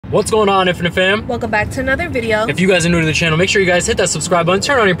What's going on, Infinite Fam? Welcome back to another video. If you guys are new to the channel, make sure you guys hit that subscribe button,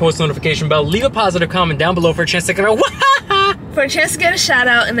 turn on your post notification bell, leave a positive comment down below for a chance to get for a chance to get a shout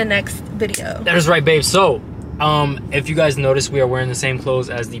out in the next video. That is right, babe. So, if you guys notice, we are wearing the same clothes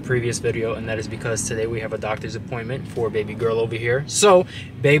as the previous video, and that is because today we have a doctor's appointment for baby girl over here. So,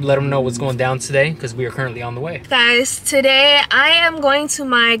 babe, let them know what's going down today, because we are currently on the way. Guys, today I am going to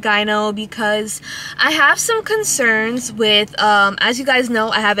my gyno because I have some concerns with, as you guys know,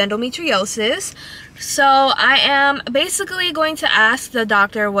 I have endometriosis. So I am basically going to ask the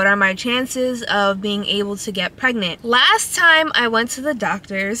doctor what are my chances of being able to get pregnant. Last time I went to the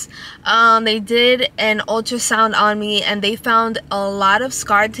doctors, they did an ultrasound on me and they found a lot of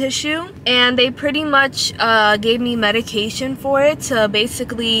scar tissue, and they pretty much gave me medication for it to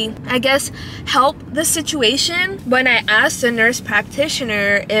basically, I guess, help the situation. When I asked the nurse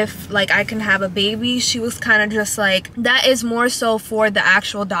practitioner if like I can have a baby, she was kind of just like, that is more so for the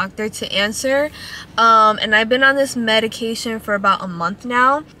actual doctor to answer. And I've been on this medication for about a month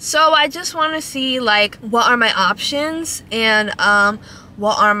now, so I just want to see like what are my options and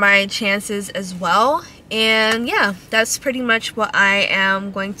what are my chances as well. And yeah, that's pretty much what I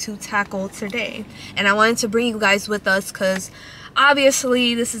am going to tackle today, and I wanted to bring you guys with us because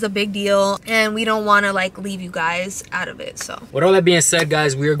obviously this is a big deal and we don't want to like leave you guys out of it. So with all that being said,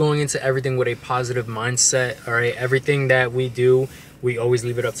 guys, we are going into everything with a positive mindset. All right, everything that we do, we always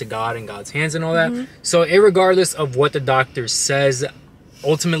leave it up to God and God's hands and all that. So irregardless of what the doctor says,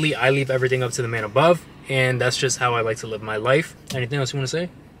 ultimately I leave everything up to the man above, and that's just how I like to live my life. Anything else you want to say?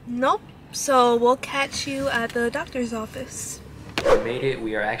 Nope. So we'll catch you at the doctor's office. We made it.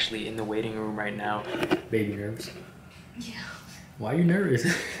 We are actually in the waiting room right now. Baby, nervous? Yeah. Why are you nervous?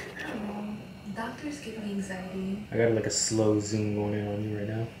 Doctors give me anxiety. I got like a slow zoom going in on you right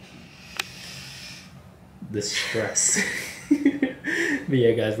now. The stress. But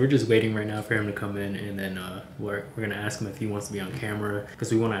yeah, guys, we're just waiting right now for him to come in, and then we're gonna ask him if he wants to be on camera,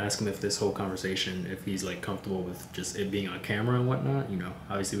 because we want to ask him if this whole conversation, if he's like comfortable with just it being on camera and whatnot. You know,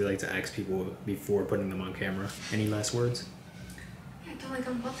 obviously we like to ask people before putting them on camera. Any last words? I feel like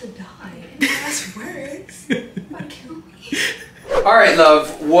I'm about to die. Any last words? Why kill me? All right, love.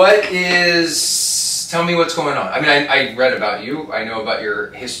 Tell me what's going on. I mean, I read about you. I know about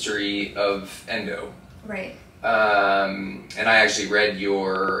your history of endo. Right. And I actually read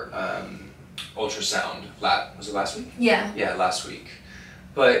your ultrasound. Was it last week? Yeah. Yeah, last week.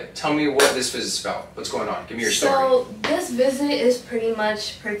 But tell me what this visit's about. What's going on? Give me your story. So this visit is pretty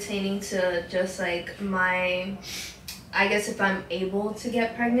much pertaining to just like my, I guess if I'm able to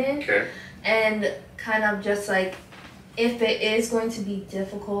get pregnant. Okay. And kind of just like, if it is going to be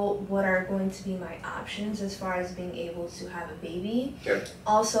difficult, what are going to be my options as far as being able to have a baby? Okay.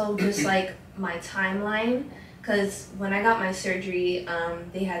 Also, just like my timeline, because when I got my surgery,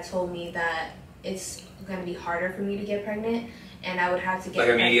 they had told me that it's going to be harder for me to get pregnant, and I would have to get like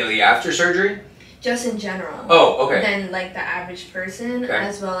immediately after surgery? Just in general. Oh, okay. Than like the average person, okay.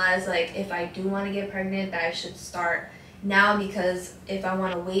 As well as like if I do want to get pregnant, that I should start now, because if I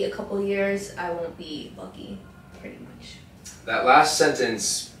want to wait a couple years, I won't be lucky. Pretty much. That last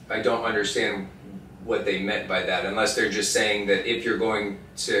sentence, I don't understand what they meant by that, unless they're just saying that if you're going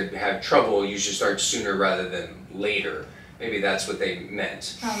to have trouble, you should start sooner rather than later. Maybe that's what they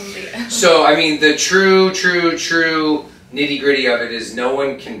meant. Probably. So, I mean, the true nitty-gritty of it is no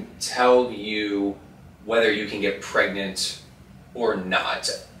one can tell you whether you can get pregnant or not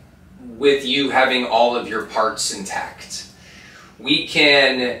with you having all of your parts intact. We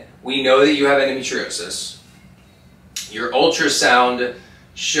know that you have endometriosis. Your ultrasound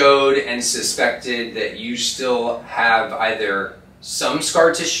showed and suspected that you still have either some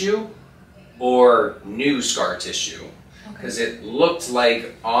scar tissue or new scar tissue. Because it looked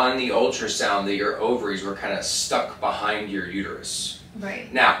like on the ultrasound that your ovaries were kind of stuck behind your uterus.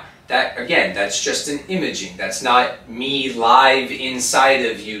 Right. Now, that again, that's just an imaging. That's not me live inside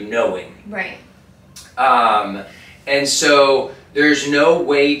of you knowing. Right. And so there's no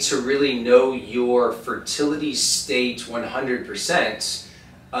way to really know your fertility state 100%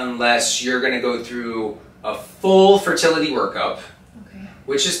 unless you're going to go through a full fertility workup,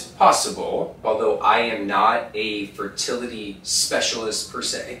 which is possible, although I am not a fertility specialist per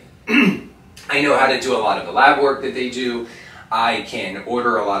se. I know how to do a lot of the lab work that they do. I can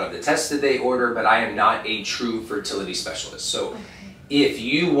order a lot of the tests that they order, but I am not a true fertility specialist. So if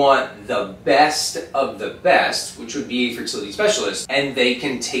you want the best of the best, which would be a fertility specialist, and they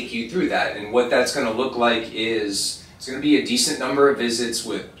can take you through that. And what that's going to look like is it's going to be a decent number of visits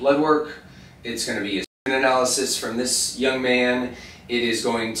with blood work. It's going to be a skin analysis from this young man. It is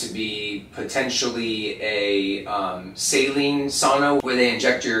going to be potentially a saline sauna where they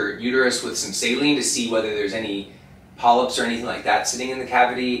inject your uterus with some saline to see whether there's any polyps or anything like that sitting in the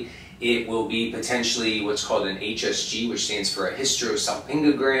cavity. It will be potentially what's called an HSG, which stands for a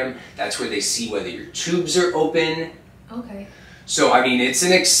hysterosalpingogram. That's where they see whether your tubes are open. Okay. So I mean,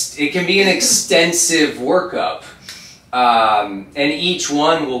 it can be an extensive workup, and each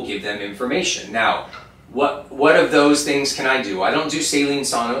one will give them information. Now, what of those things can I do? I don't do saline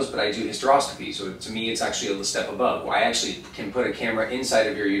saunas, but I do hysteroscopy. So to me, it's actually a step above. I actually can put a camera inside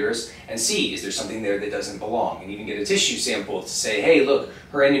of your uterus and see, is there something there that doesn't belong? And even get a tissue sample to say, hey, look,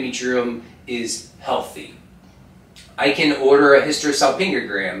 her endometrium is healthy. I can order a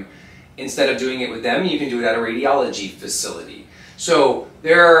hysterosalpingogram. Instead of doing it with them, you can do it at a radiology facility. So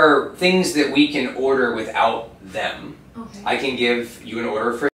there are things that we can order without them. Okay. I can give you an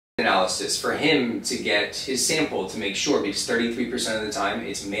order for analysis for him to get his sample to make sure, because 33% of the time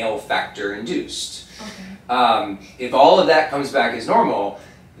it's male factor induced. Okay. If all of that comes back as normal,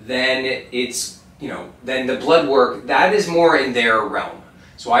 then it's, then the blood work, that is more in their realm.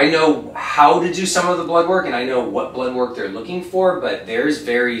 So I know how to do some of the blood work and I know what blood work they're looking for, but there's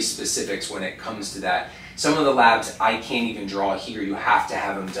very specifics when it comes to that. Some of the labs I can't even draw here. You have to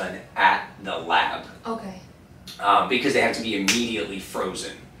have them done at the lab. Okay. Because they have to be immediately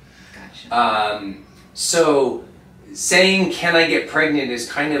frozen. Gotcha. So saying, can I get pregnant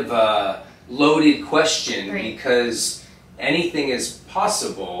is kind of a loaded question, right, because anything is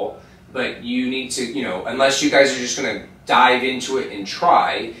possible, but you need to, unless you guys are just going to dive into it and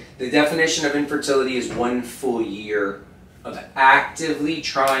try. The definition of infertility is 1 full year of actively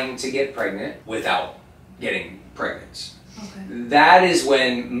trying to get pregnant without getting pregnant. Okay. That is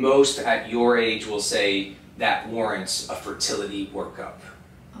when most at your age will say that warrants a fertility workup.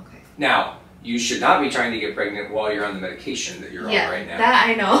 Okay. Now, you should not be trying to get pregnant while you're on the medication that you're on right now. That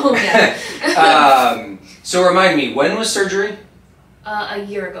I know. Yeah. So remind me, when was surgery? A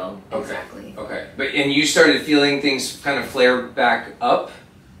year ago, Okay. exactly. Okay. And you started feeling things kind of flare back up?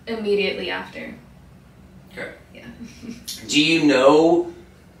 Immediately after. Okay. Yeah. Do you know,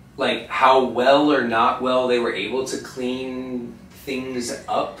 like, how well or not well they were able to clean things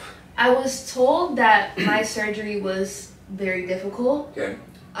up? I was told that my surgery was very difficult. Okay.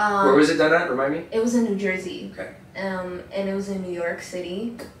 Where was it done at? Remind me? It was in New Jersey. Okay. And it was in New York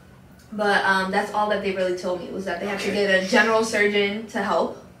City. But that's all that they really told me, was that they had to get a general surgeon to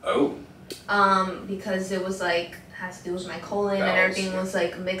help. Oh. Because it was like, has to do with my colon and Bowels, everything was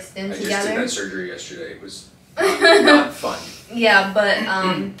like mixed in I together. just did that surgery yesterday. It was not fun. Yeah, but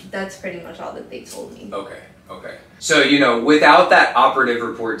that's pretty much all that they told me. Okay. Okay. So, without that operative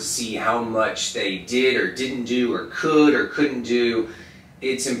report to see how much they did or didn't do or could or couldn't do,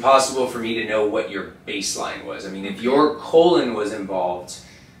 it's impossible for me to know what your baseline was. I mean, if your colon was involved,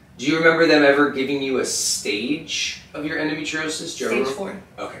 do you remember them ever giving you a stage of your endometriosis? Stage 4.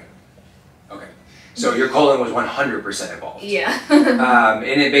 Okay. Okay. So your colon was 100% involved. Yeah.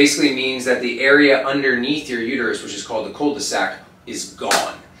 And it basically means that the area underneath your uterus, which is called the cul-de-sac, is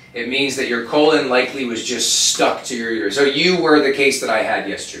gone. It means that your colon likely was just stuck to your uterus. So you were the case that I had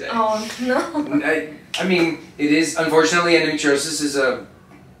yesterday. Oh, no. I mean, it is, unfortunately, endometriosis is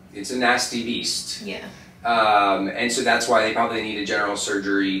it's a nasty beast. Yeah. And so that's why they probably need a general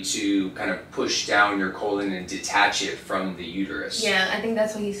surgery to kind of push down your colon and detach it from the uterus. Yeah, I think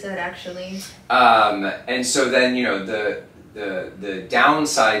that's what he said, actually. And so then, the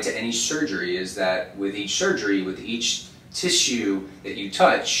downside to any surgery is that with each surgery, with each tissue that you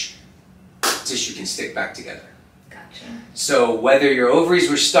touch, tissue can stick back together. Gotcha. So whether your ovaries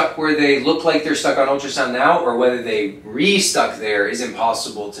were stuck where they look like they're stuck on ultrasound now, or whether they re-stuck there, is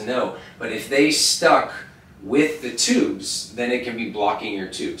impossible to know. But if they stuck with the tubes, then it can be blocking your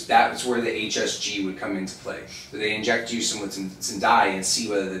tubes. That's where the HSG would come into play. So they inject you with some dye and see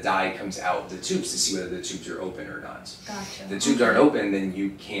whether the dye comes out the tubes to see whether the tubes are open or not. Gotcha. If the tubes aren't open, then you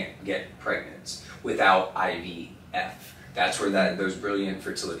can't get pregnant without IVF. That's where those brilliant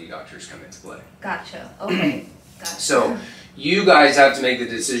fertility doctors come into play. Gotcha. Okay. Gotcha. So you guys have to make the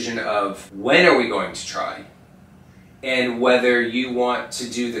decision of when are we going to try, and whether you want to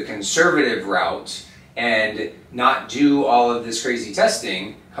do the conservative route and not do all of this crazy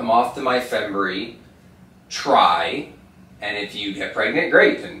testing, come off the myfembree, try, and if you get pregnant,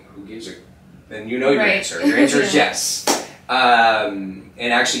 great, then who gives a, then you know your answer. Your answer is yes. And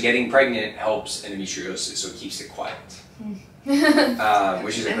actually getting pregnant helps endometriosis, so it keeps it quiet.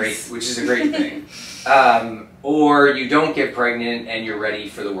 Which is a great thing. Or you don't get pregnant and you're ready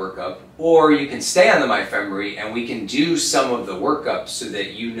for the workup, or you can stay on the myfembree and we can do some of the workup so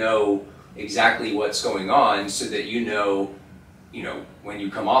that you know exactly what's going on, so that you know you know, when you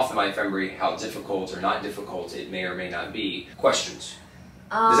come off the MyFembry, how difficult or not difficult it may or may not be. Questions?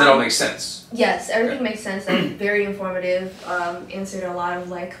 Does that all make sense? Yes, everything makes sense. And very informative. Answered a lot of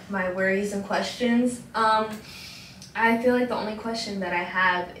like my worries and questions. I feel like the only question that I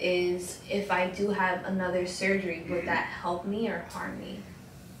have is if I do have another surgery, would that help me or harm me?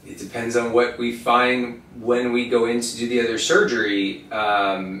 It depends on what we find when we go in to do the other surgery.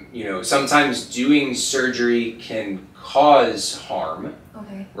 You know, sometimes doing surgery can cause harm.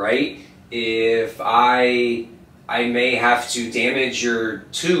 Okay. Right? If I may have to damage your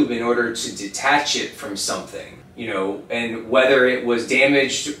tube in order to detach it from something. You know, and whether it was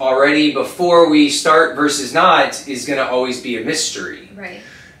damaged already before we start versus not is going to always be a mystery. Right.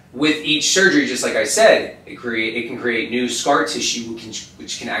 With each surgery, just like I said, it can create new scar tissue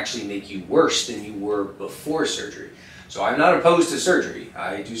which can actually make you worse than you were before surgery. So I'm not opposed to surgery.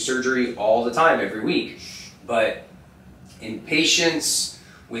 I do surgery all the time, every week. But in patients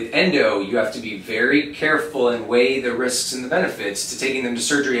with endo, you have to be very careful and weigh the risks and the benefits to taking them to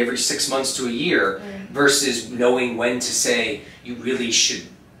surgery every 6 months to a year versus knowing when to say you really should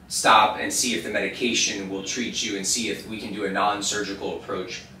stop and see if the medication will treat you and see if we can do a non-surgical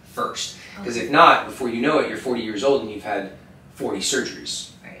approach first. Because if not, before you know it, you're 40 years old and you've had 40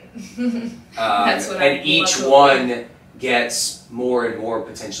 surgeries. Right. That's what and each one gets more and more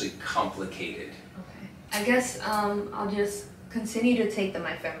potentially complicated. Okay. I guess I'll just continue to take the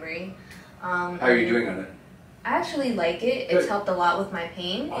MyFembry. How are you doing on it? I actually like it. Good. It's helped a lot with my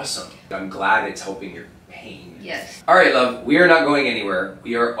pain. Awesome. I'm glad it's helping your pain. Yes. All right, love. We are not going anywhere.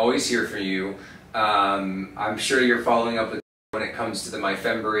 We are always here for you. I'm sure you're following up with when it comes to the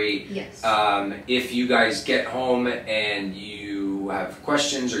MyFembry. Yes. If you guys get home and you have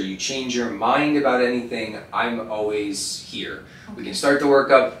questions or you change your mind about anything, I'm always here. Okay. We can start the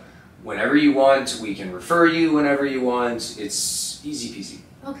workup whenever you want. We can refer you whenever you want. It's easy peasy.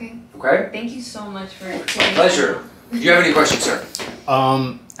 Okay. Okay? Thank you so much for Pleasure. Do you have any questions, sir?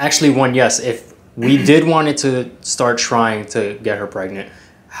 Actually, one, yes. If we did wanted to start trying to get her pregnant,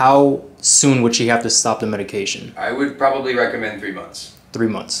 how soon would she have to stop the medication? I would probably recommend 3 months. 3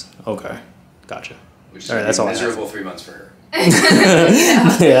 months. Okay. Gotcha. Which is that's a all miserable 3 months for her.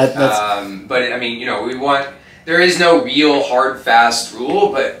 Yeah, but I mean, you know, there is no real hard fast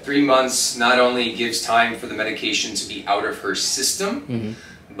rule, but 3 months not only gives time for the medication to be out of her system,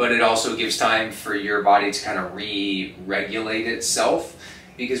 but it also gives time for your body to kind of re-regulate itself.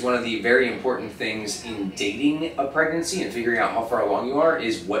 Because one of the very important things in dating a pregnancy and figuring out how far along you are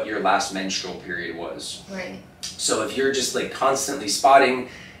is what your last menstrual period was. Right. So if you're just like constantly spotting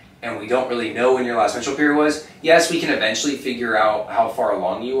and we don't really know when your last menstrual period was, yes, we can eventually figure out how far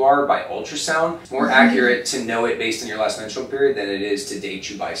along you are by ultrasound. It's more accurate to know it based on your last menstrual period than it is to date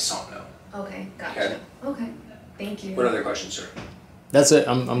you by sono. Okay, gotcha. Okay, thank you. What other questions, sir? That's it.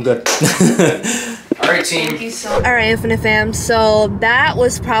 I'm good. All right, team. Thank you so much. All right, Infinite Fam. So that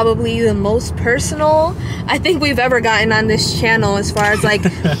was probably the most personal I think we've ever gotten on this channel as far as like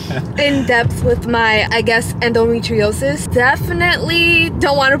in depth with my, I guess, endometriosis. Definitely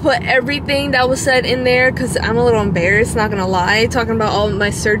don't want to put everything that was said in there because I'm a little embarrassed, not gonna lie, talking about all my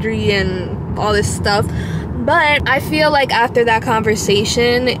surgery and all this stuff. But I feel like after that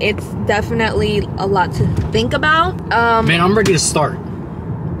conversation, it's definitely a lot to think about. Man, I'm ready to start.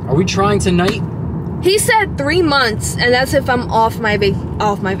 Are we trying tonight? He said 3 months, and that's if I'm off my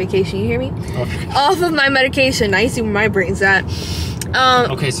vacation. You hear me? Okay. Off of my medication. I see where my brain's at.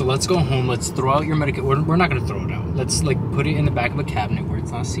 Okay, so let's go home. Let's throw out your medication. We're not gonna throw it out. Let's like put it in the back of a cabinet where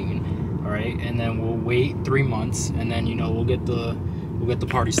it's not seen. All right, and then we'll wait 3 months, and then we'll get the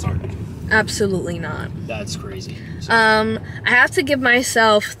party started. Absolutely not. That's crazy. So. I have to give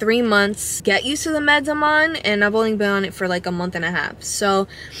myself 3 months, get used to the meds I'm on, and I've only been on it for like a month and a half. So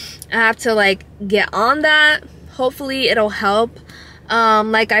I have to like get on that. Hopefully it'll help.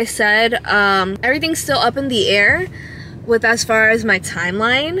 Like I said, everything's still up in the air with as far as my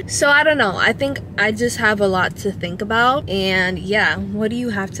timeline. So I don't know. I think I just have a lot to think about. And yeah, what do you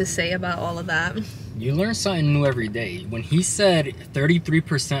have to say about all of that? You learn something new every day. When he said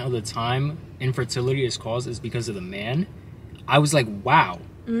 33% of the time infertility is caused is because of the man, I was like, wow.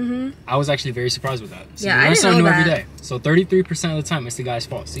 I was actually very surprised with that. So yeah, you learn I didn't something know new that. every day. So 33% of the time, it's the guy's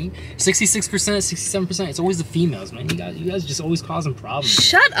fault. See, 66%, 67%. It's always the females, man. You guys just always causing problems.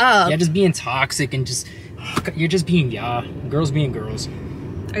 Shut up. Yeah, just being toxic and you're just being girls being girls.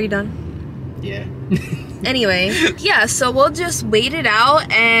 Are you done? Yeah. Anyway, yeah, so we'll just wait it out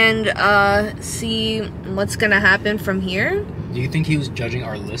and see what's gonna happen from here. Do you think he was judging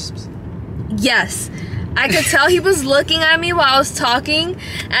our lisps? Yes. I could tell he was looking at me while I was talking,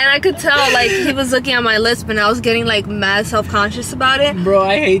 and I could tell like he was looking at my lisp, and I was getting like mad self-conscious about it. Bro,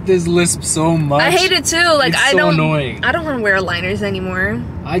 I hate this lisp so much. I hate it too. Like it's so annoying. I don't want to wear liners anymore.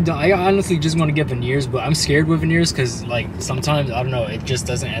 I honestly just want to get veneers, but I'm scared with veneers because like sometimes I don't know, it just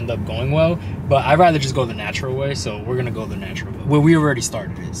doesn't end up going well. But I'd rather just go the natural way, so we're gonna go the natural way. Well, we already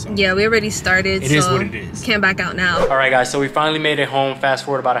started it, so yeah, we already started. It is what it is. Can't back out now. All right, guys. So we finally made it home. Fast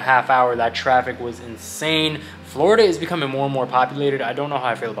forward about a half hour. That traffic was insane. Florida is becoming more and more populated. I don't know how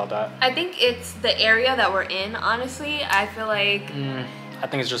I feel about that. I think it's the area that we're in. Honestly, I feel like I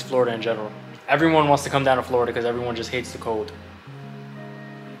think it's just Florida in general. Everyone wants to come down to Florida because everyone just hates the cold.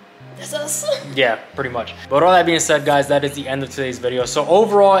 That's us. Yeah, pretty much. But all that being said, guys, that is the end of today's video. So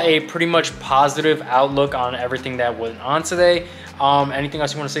overall, a pretty much positive outlook on everything that went on today. Anything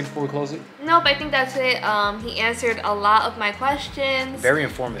else you want to say before we close it? Nope, I think that's it. He answered a lot of my questions. Very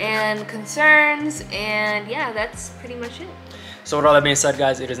informative. And concerns, and yeah, that's pretty much it. So with all that being said,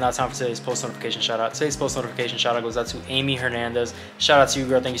 guys, it is now time for today's post notification shout out. Today's post notification shout out goes out to Amy Hernandez. Shout out to you,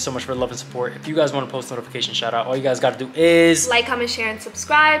 girl. Thank you so much for the love and support. If you guys want a post notification shout out, all you guys got to do is like, comment, share, and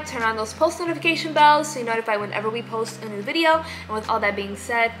subscribe. Turn on those post notification bells so you're notified whenever we post a new video. And with all that being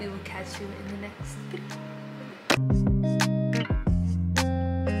said, we will catch you in the next video.